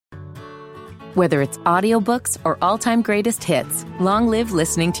Whether it's audiobooks or all-time greatest hits, long live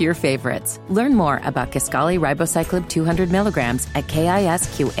listening to your favorites. Learn more about Kisqali Ribociclib 200 milligrams at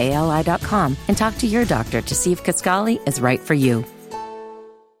KISQALI.com and talk to your doctor to see if Kisqali is right for you.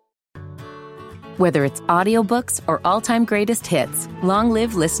 Whether it's audiobooks or all-time greatest hits, long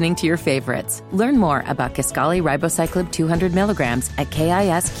live listening to your favorites. Learn more about Kisqali Ribociclib 200 milligrams at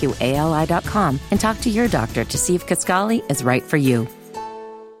KISQALI.com and talk to your doctor to see if Kisqali is right for you.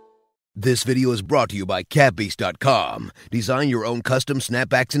 This video is brought to you by Catbeast.com. Design your own custom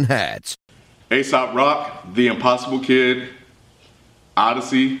snapbacks and hats. A$AP Rock, The Impossible Kid,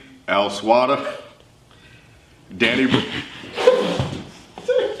 Odyssey, Al Swada, Danny.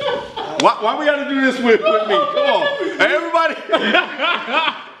 Why we gotta do this with me? Come on, everybody.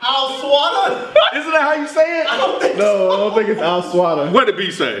 Al Swada? Isn't that how you say it? I don't think No, I don't think it's Al Swada. What did B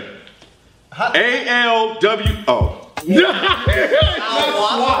say? ALWO.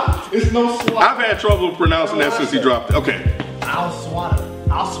 It's no Swada. I've had trouble pronouncing that since he dropped it. Okay. Al Swada.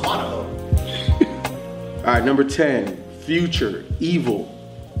 Al Swada though. All right, number 10, Future, Evil.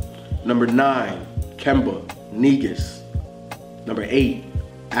 Number 9, Kemba, Negus. Number 8,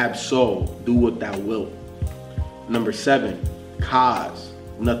 Ab-Soul, Do What Thou Wilt. Number 7, Kaz,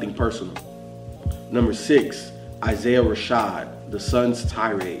 Nothing Personal. Number 6, Isaiah Rashad, The Sun's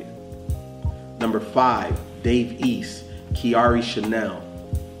Tirade. Number 5, Dave East, Kiari Chanel.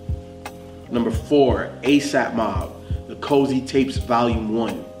 Number 4, A$AP Mob, The Cozy Tapes Volume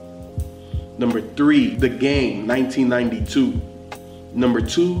 1. Number 3, The Game, 1992. Number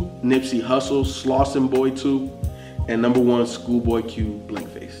 2, Nipsey Hussle, Slauson Boy 2. And number 1, Schoolboy Q,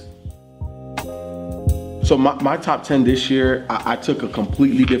 Blankface. So my top 10 this year, I took a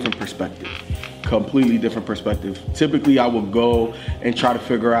completely different perspective. Typically, I would go and try to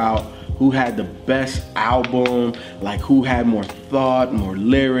figure out who had the best album, like who had more thought, more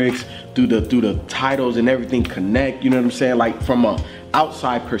lyrics, through the titles and everything connect, you know what I'm saying? Like from a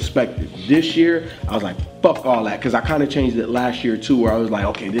outside perspective. This year, I was like, fuck all that, because I kind of changed it last year too, where I was like,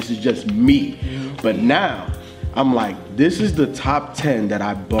 okay, this is just me. But now, I'm like, this is the top 10 that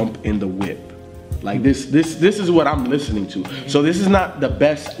I bump in the whip. Like this is what I'm listening to. So this is not the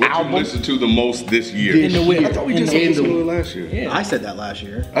best album. What you listened to the most this year? In the whip. I thought we did something similar last year. Yeah. I said that last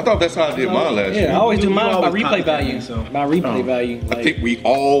year. I thought that's how I did mine last year. Yeah, I always do mine by always replay copy value. that, so. By replay value. I think we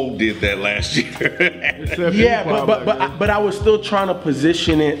all did that last year. Yeah, but I was still trying to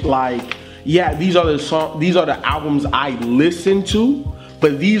position it like, yeah, these are the albums I listen to,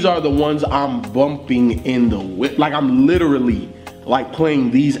 but these are the ones I'm bumping in the whip. Like I'm literally like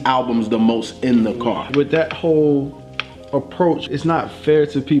playing these albums the most in the car. With that whole approach, it's not fair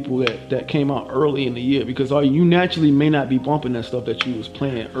to people that came out early in the year, because you naturally may not be bumping that stuff that you was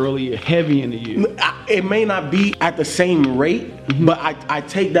playing earlier, heavy in the year. It may not be at the same rate, but I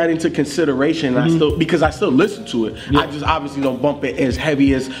take that into consideration. Because I still listen to it. Yeah. I just obviously don't bump it as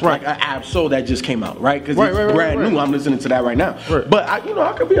heavy as like an Ab-Soul that just came out, right? Because it's brand new. I'm listening to that right now. Right. But I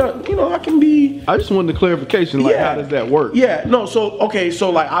can be. I just wanted the clarification. Like, how does that work? Yeah. No. So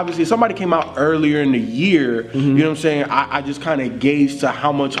like obviously somebody came out earlier in the year. You know what I'm saying? I just kind of gauge to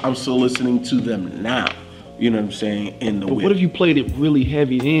how much I'm still listening to them now. You know what I'm saying? But what if you played it really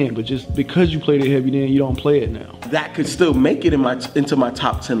heavy then, but just because you played it heavy then, you don't play it now? That could still make it into my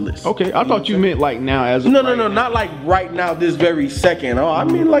top 10 list. Okay, I thought you meant like now as No, not like right now, this very second. Oh, I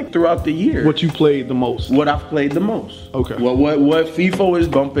mean like throughout the year. What you played the most? What I've played the most. Okay. Well, what FIFO is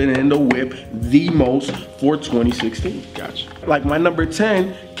bumping in the whip the most for 2016. Gotcha. Like my number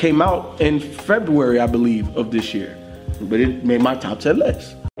 10 came out in February, I believe, of this year. But it made my top 10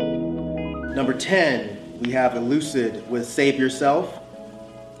 list. Number 10, we have Elucid with Save Yourself.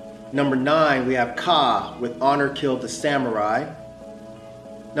 Number 9, we have Ka with Honor Killed the Samurai.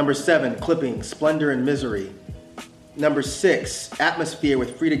 Number 7, Clipping, Splendor and Misery. Number 6, Atmosphere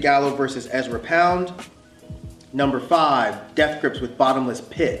with Frida Gallo versus Ezra Pound. Number 5, Death Grips with Bottomless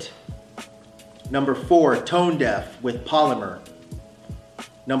Pit. Number 4, Tone Deaf with Polymer.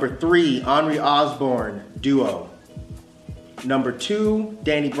 Number 3, Henri Osborne, Duo. Number 2,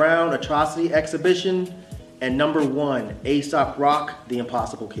 Danny Brown, Atrocity Exhibition. And number 1, A$AP Rock, The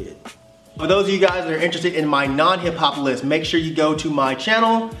Impossible Kid. For those of you guys that are interested in my non-hip hop list, make sure you go to my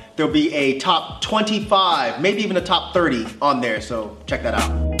channel. There'll be a top 25, maybe even a top 30 on there, so check that out.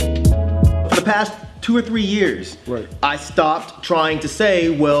 For the past 2 or 3 years, I stopped trying to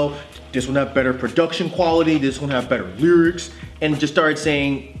say, well, this one have better production quality, this one have better lyrics, and just started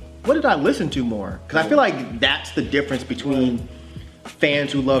saying, what did I listen to more? Because I feel like that's the difference between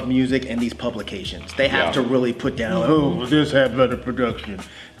fans who love music and these publications. They have to really put down, oh, this had better production.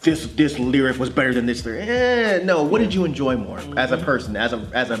 This lyric was better than this lyric. No, what did you enjoy more as a person, as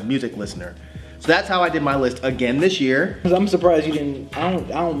a music listener? So that's how I did my list again this year. Cause I'm surprised you didn't. I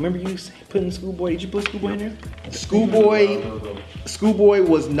don't remember you putting Schoolboy. Did you put Schoolboy in there? Schoolboy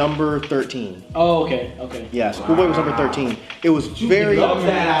was number 13. Oh, okay. Yeah, Schoolboy was number 13. It was very. Love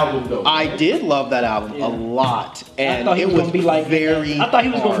that album though. I did love that album a lot, and I thought he was gonna be like very. I thought he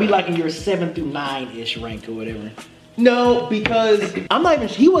was gonna be hard. like in your 7 through 9-ish rank or whatever. No, because I'm not even.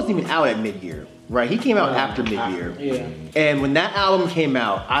 He wasn't even out at mid-year, right? He came out after mid-year. Yeah. And when that album came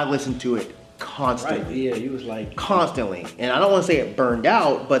out, I listened to it constantly. Right. Yeah, you was like Constantly. And I don't want to say it burned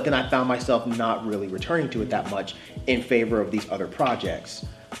out, but then I found myself not really returning to it that much in favor of these other projects.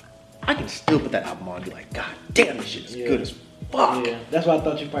 I can still put that album on and be like, God damn, this shit is good as fuck. Yeah. That's why I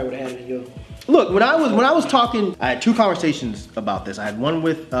thought you probably would have had it in your. Look, when I was talking, I had 2 conversations about this. I had one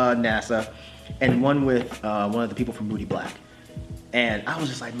with NASA and one with one of the people from Moody Black. And I was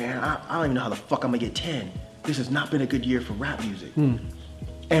just like, man, I don't even know how the fuck I'm gonna get 10. This has not been a good year for rap music.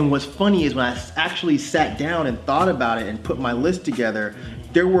 And what's funny is when I actually sat down and thought about it and put my list together,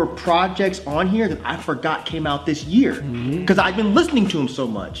 there were projects on here that I forgot came out this year. Because I've been listening to them so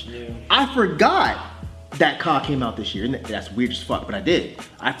much. Yeah. I forgot that Ka came out this year. And that's weird as fuck, but I did.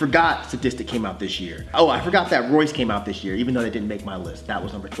 I forgot Sadistic came out this year. Oh, I forgot that Royce came out this year, even though they didn't make my list. That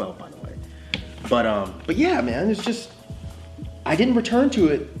was number 12, by the way. But yeah, man, it's just, I didn't return to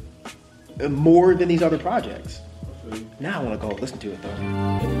it more than these other projects. Now I want to go listen to it though.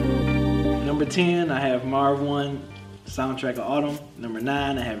 Number 10, I have Marv 1, Soundtrack of Autumn. Number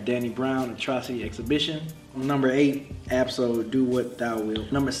 9, I have Danny Brown, Atrocity Exhibition. Number 8, Ab-Soul, Do What Thou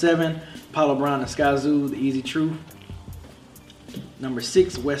Wilt. Number 7, Apollo Brown and Skyzoo, The Easy Truth. Number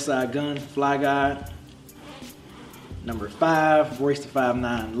 6, Westside Gun, Fly God. Number 5, Royce da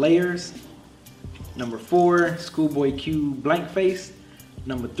 5'9", Layers. Number 4, Schoolboy Q, Blank Face.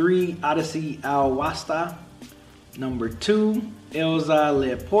 Number 3, Odyssey Al Wasta. Number 2, Elzhi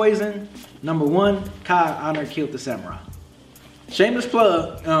Led Poison. Number 1, Ka Honor Killed the Samurai. Shameless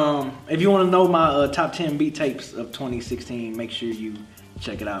plug. If you want to know my top 10 beat tapes of 2016, make sure you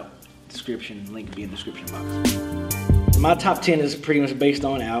check it out. Description, link will be in the description box. My top 10 is pretty much based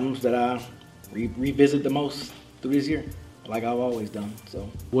on albums that I revisit the most through this year, like I've always done. So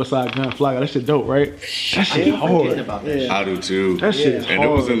Westside Gun, Fly God, that shit dope, right? That shit hard. About that. I do too. That shit is and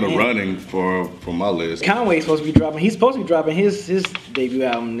hard. it was in the running for my list. Conway's supposed to be dropping. He's supposed to be dropping his debut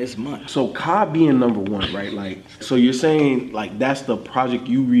album this month. So Ka being number 1, right? Like, so you're saying like that's the project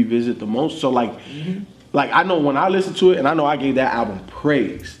you revisit the most. So like, like I know when I listened to it, and I know I gave that album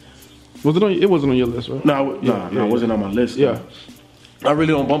praise. Was it on? It wasn't on your list, right? No, it wasn't on my list. Yeah. I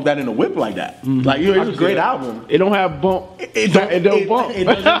really don't bump that in the whip like that. Like, it's a great album. It don't have bump. It don't bump. It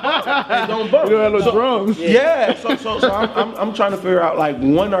doesn't bump. It don't bump. You don't have no drums. Yeah. So I'm trying to figure out like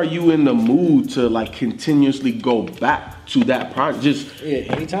when are you in the mood to like continuously go back to that project? Just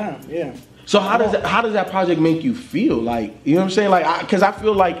anytime. Yeah. So how does that project make you feel? Like, you know what I'm saying? Like, because I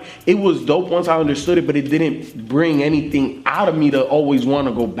feel like it was dope once I understood it, but it didn't bring anything out of me to always want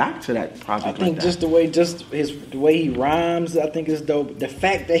to go back to that project. I think like just the way he rhymes, I think is dope. The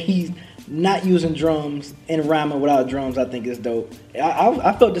fact that he's not using drums and rhyming without drums, I think is dope.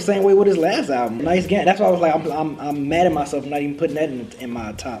 I felt the same way with his last album, Nice Game. That's why I was like, I'm mad at myself for not even putting that in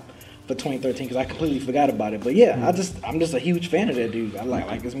my top for 2013 because I completely forgot about it. But yeah, I'm just a huge fan of that dude. I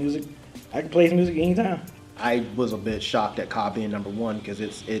like his music. I can play his music anytime. I was a bit shocked at Ka being number 1 because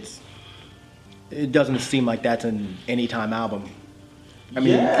it doesn't seem like that's an anytime album. I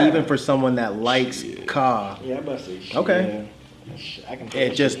mean, even for someone that likes Ka, yeah, I must say. Okay. Yeah, I can play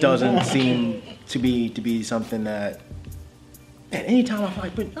it just doesn't seem to be something that. Man, anytime I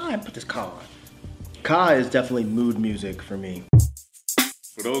like, I put this Ka on. Ka is definitely mood music for me.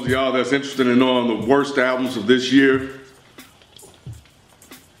 For those of y'all that's interested in knowing the worst albums of this year,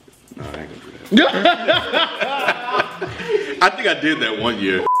 no, I ain't gonna do that. I think I did that one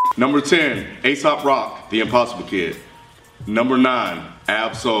year. Number 10, Aesop Rock, The Impossible Kid. Number 9,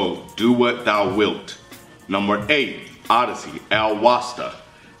 Ab-Soul, Do What Thou Wilt. Number 8, Odyssey, Al Wasta.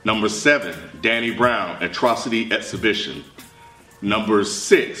 Number 7, Danny Brown, Atrocity Exhibition. Number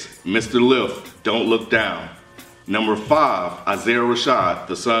 6, Mr. Lift, Don't Look Down. Number 5, Isaiah Rashad,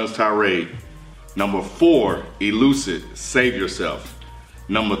 The Sun's Tirade. Number 4, Elucid, Save Yourself.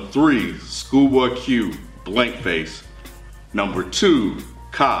 Number 3, Schoolboy Q, Blank Face. Number 2,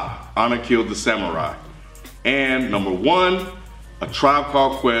 Ka, Honor Killed the Samurai. And number 1, A Tribe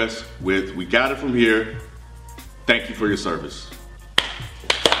Called Quest with We Got It From Here. Thank you for your service.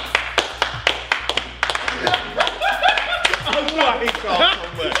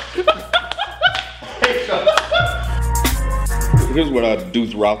 Here's what I do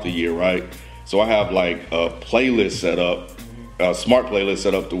throughout the year, right? So I have like a playlist set up, a smart playlist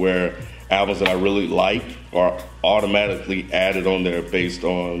set up to where albums that I really like are automatically added on there based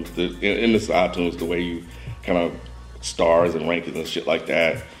on in this iTunes, the way you kind of stars and rankings and shit like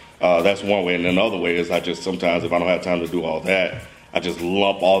that. That's one way. And another way is I just sometimes, if I don't have time to do all that, I just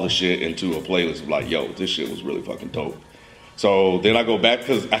lump all the shit into a playlist of like, yo, this shit was really fucking dope. So then I go back,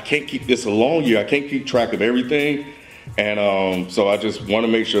 because I can't keep this a long year. I can't keep track of everything. And so I just want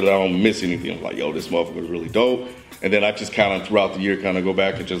to make sure that I don't miss anything. I'm like, yo, this motherfucker was really dope. And then I just kind of, throughout the year, kind of go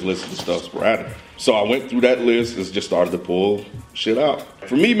back and just listen to stuff sporadic. So I went through that list and just started to pull shit out.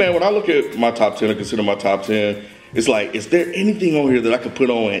 For me, man, when I look at my top 10 and consider my top 10, it's like, is there anything on here that I could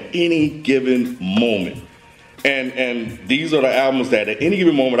put on at any given moment? And these are the albums that at any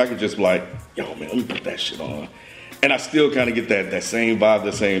given moment I could just be like, yo, man, let me put that shit on. And I still kind of get that same vibe,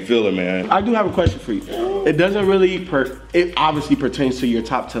 the same feeling, man. I do have a question for you. It doesn't really, it obviously pertains to your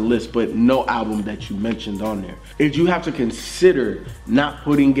top 10 list, but no album that you mentioned on there. Did you have to consider not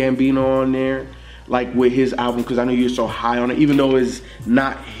putting Gambino on there, like with his album, because I know you're so high on it, even though it's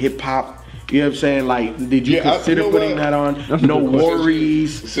not hip hop? You know what I'm saying? Like, did you consider putting that on? No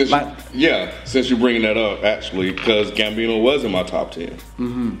Worries. Since you're bringing that up, actually, because Gambino was in my top 10.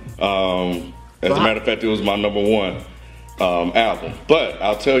 As a matter of fact, it was my number one album. But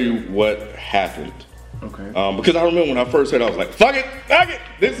I'll tell you what happened. Okay. Because I remember when I first heard it, I was like, fuck it.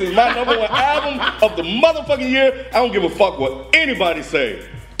 This is my number one album of the motherfucking year. I don't give a fuck what anybody say.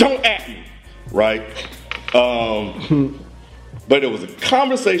 Don't at me. Right? But it was a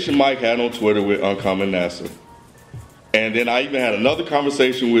conversation Mike had on Twitter with Uncommon NASA. And then I even had another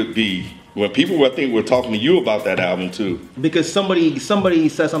conversation with B, when people, I think, were talking to you about that album too. Because somebody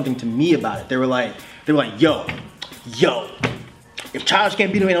said something to me about it. They were like, yo, if Childish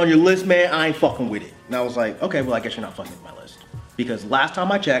Gambino ain't on your list, man, I ain't fucking with it. And I was like, okay, well, I guess you're not fucking with my list. Because last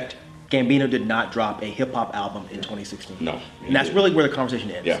time I checked, Gambino did not drop a hip hop album in 2016. No. And that's really where the conversation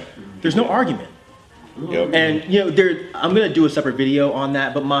ends. Yeah. There's no argument. Yep. And I'm gonna do a separate video on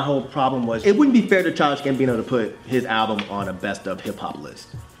that, but my whole problem was it wouldn't be fair to Childish Gambino to put his album on a best of hip hop list.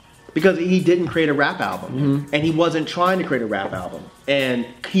 Because he didn't create a rap album. And he wasn't trying to create a rap album. And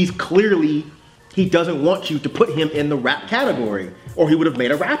he doesn't want you to put him in the rap category, or he would have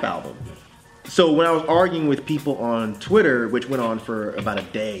made a rap album. So when I was arguing with people on Twitter, which went on for about a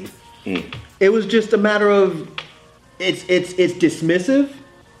day, it was just a matter of, it's dismissive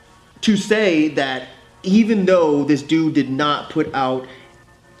to say that even though this dude did not put out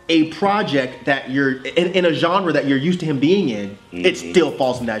a project that you're in a genre that you're used to him being in, it still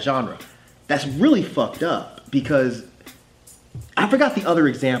falls in that genre. That's really fucked up, because I forgot the other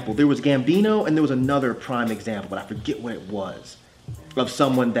example. There was Gambino and there was another prime example, but I forget what it was, of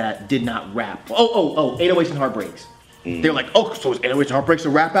someone that did not rap. 808s and Heartbreaks. They were like, oh, so is 808s and Heartbreaks a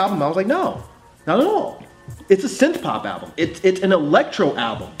rap album? I was like, no, not at all. It's a synth pop album. It's an electro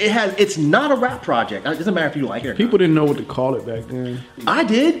album. It's not a rap project. It doesn't matter if you like it or People didn't know what to call it back then. I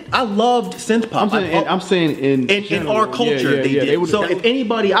did. I loved synth pop. I'm saying in our culture they did. So if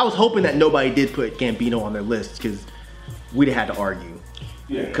anybody, I was hoping that nobody did put Gambino on their list, because we'd have had to argue.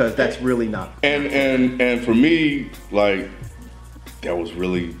 Because that's really not. And for me, like, there was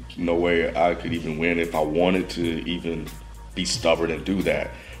really no way I could even win if I wanted to even be stubborn and do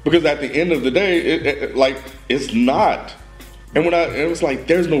that. Because at the end of the day, it's not. And it was like,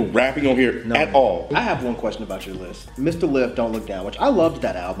 there's no rapping on here at all. I have one question about your list. Mr. Lift, Don't Look Down, which I loved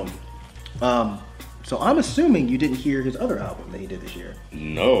that album. So I'm assuming you didn't hear his other album that he did this year.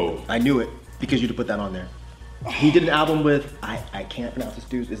 No. I knew it, because you'd have put that on there. He did an album with, I can't pronounce this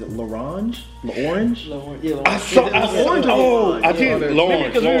dude, is it L'Orange? L'Orange? Yeah, I did.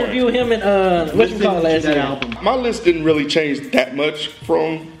 L'Orange. Because we reviewed him in, last year. My list didn't really change that much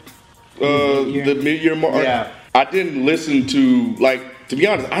from the mid-year mark. Yeah. I didn't listen to, to be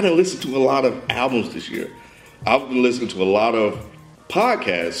honest, I didn't listen to a lot of albums this year. I've been listening to a lot of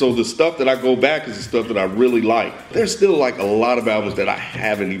podcasts. So the stuff that I go back is the stuff that I really like. There's still a lot of albums that I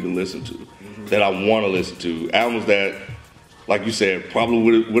haven't even listened to, that I want to listen to. Albums that, like you said,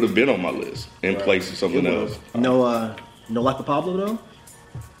 probably would have been on my list in place of something else. No Life of Pablo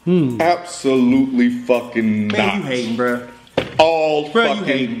though? Absolutely fucking not. Man, you hating, bruh. All Bro, fucking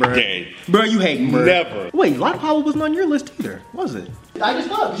you hating, bro. day. Bro, you hating, bro. Never. Wait, Life of Pablo wasn't on your list either, was it? I just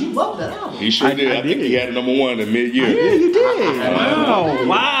thought, because you loved that album. He sure did. I think he had number one in mid-year. Yeah, you did.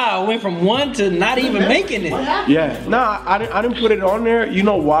 Wow, went from one to not even making it. Yeah, nah, I didn't put it on there. You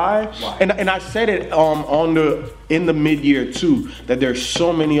know why? And I said it in the mid-year too, that there's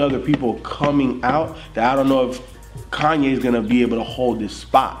so many other people coming out that I don't know if Kanye is gonna be able to hold this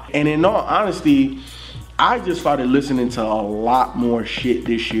spot. And in all honesty, I just started listening to a lot more shit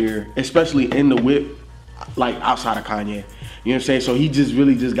this year, especially in the whip, outside of Kanye. You know what I'm saying? So he just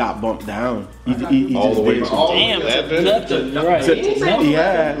really just got bumped down. He All just the way did. to Damn, 11. nothing. Right.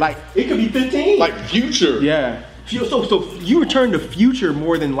 Yeah, like It could be 15. Like Future. yeah. So you return to Future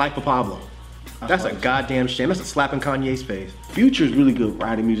more than Life of Pablo. That's a goddamn shame. That's a slap in Kanye's face. Future's really good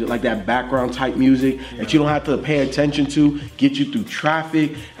writing music, like that background type music that you don't have to pay attention to, get you through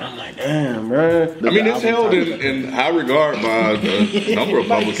traffic. And I'm like, damn, man. I mean, it's held in high regard by a number of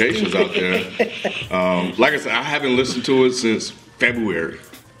publications out there. Like I said, I haven't listened to it since February.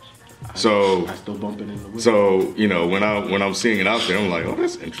 So I still bump it in the whip. So, you know, when I'm seeing it out there, I'm like, oh,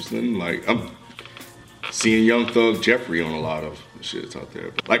 that's interesting. Like, I'm seeing Young Thug Jeffrey on a lot of shit out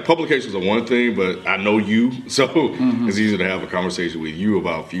there. Like, publications are one thing, but I know you, so it's easier to have a conversation with you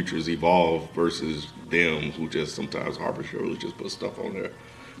about Future's Evolve versus them, who just sometimes arbitrarily just put stuff on there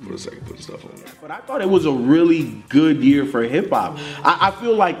for the sake of putting stuff on there. But I thought it was a really good year for hip hop. I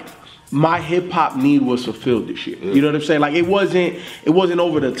feel like my hip hop need was fulfilled this year. You know what I'm saying? Like, it wasn't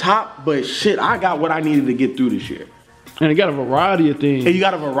over the top, but shit, I got what I needed to get through this year. And it got a variety of things. And you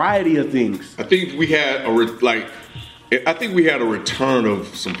got a variety of things. I think we had a return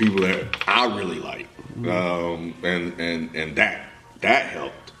of some people that I really like, and that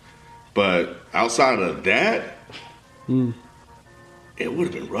helped. But outside of that, it would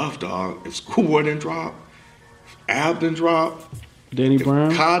have been rough, dog. If Schoolboy didn't drop, if Ab didn't drop, Danny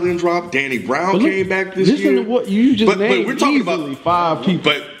Brown. Kyle didn't drop, Danny Brown came back this listen year. to what you just named. But we're talking easily about 5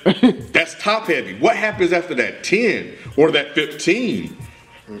 people. But that's top heavy. What happens after that 10 or that 15?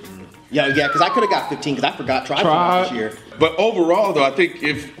 Yeah, because I could have got 15 because I forgot Tribe this year. But overall, though, I think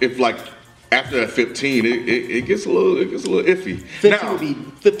if like after that 15, it gets a little iffy.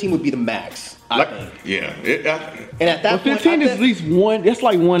 15 would be the max. I think. Yeah. And at that point, 15 is at least one. That's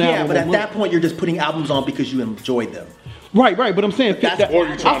like one album. Yeah, but at that point, you're just putting albums on because you enjoyed them. Right. But I'm saying, or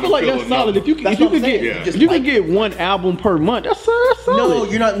you're trying I feel like to that's solid. If you That's could what I'm saying. get, Just if you like- could get one album per month, that's solid. No,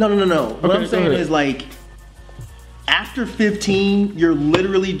 you're not. No. What Okay, I'm saying go ahead. is like, after 15, you're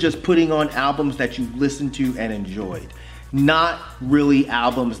literally just putting on albums that you listened to and enjoyed, not really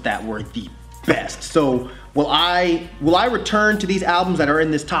albums that were the best. So will I return to these albums that are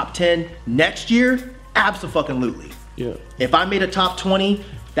in this top 10 next year? Abso-fucking-lutely. Yeah. If I made a top 20,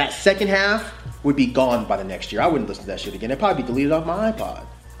 that second half would be gone by the next year. I wouldn't listen to that shit again. It'd probably be deleted off my iPod.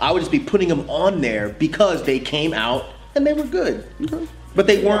 I would just be putting them on there because they came out and they were good. But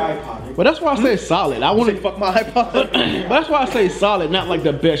they weren't. But that's why I say solid. I want to Fuck my iPod. But that's why I say solid, not like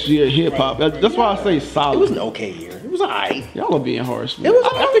the best year of hip hop. That's why I say solid. It was an okay year. It was alright. Y'all are being harsh. Man. It was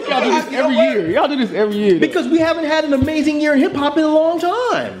I think y'all do this every year. Y'all do this every year. Because we haven't had an amazing year in hip hop in a long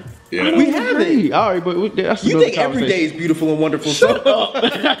time. Yeah. We haven't. All right, but that's You another think every day is beautiful and wonderful?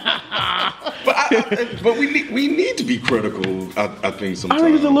 But but we need to be critical. I think sometimes. I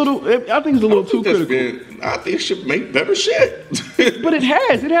think it's a little too critical. I think it should make better shit. But it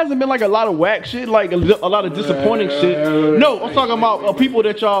has. It hasn't been like a lot of whack shit, like a lot of disappointing shit. No, I'm talking about people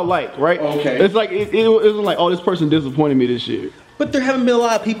that y'all like, right? Okay. It's like it was like, oh, this person disappointed me this year. But there haven't been a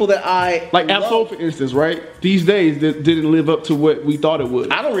lot of people that I Like love. Absol, for instance, right? These days that didn't live up to what we thought it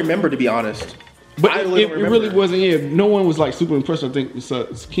would. I don't remember, to be honest. But I it really don't really remember. wasn't. Yeah, no one was like super impressed. I think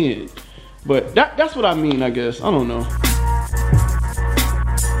it's Ken. But that's what I mean. I guess I don't know.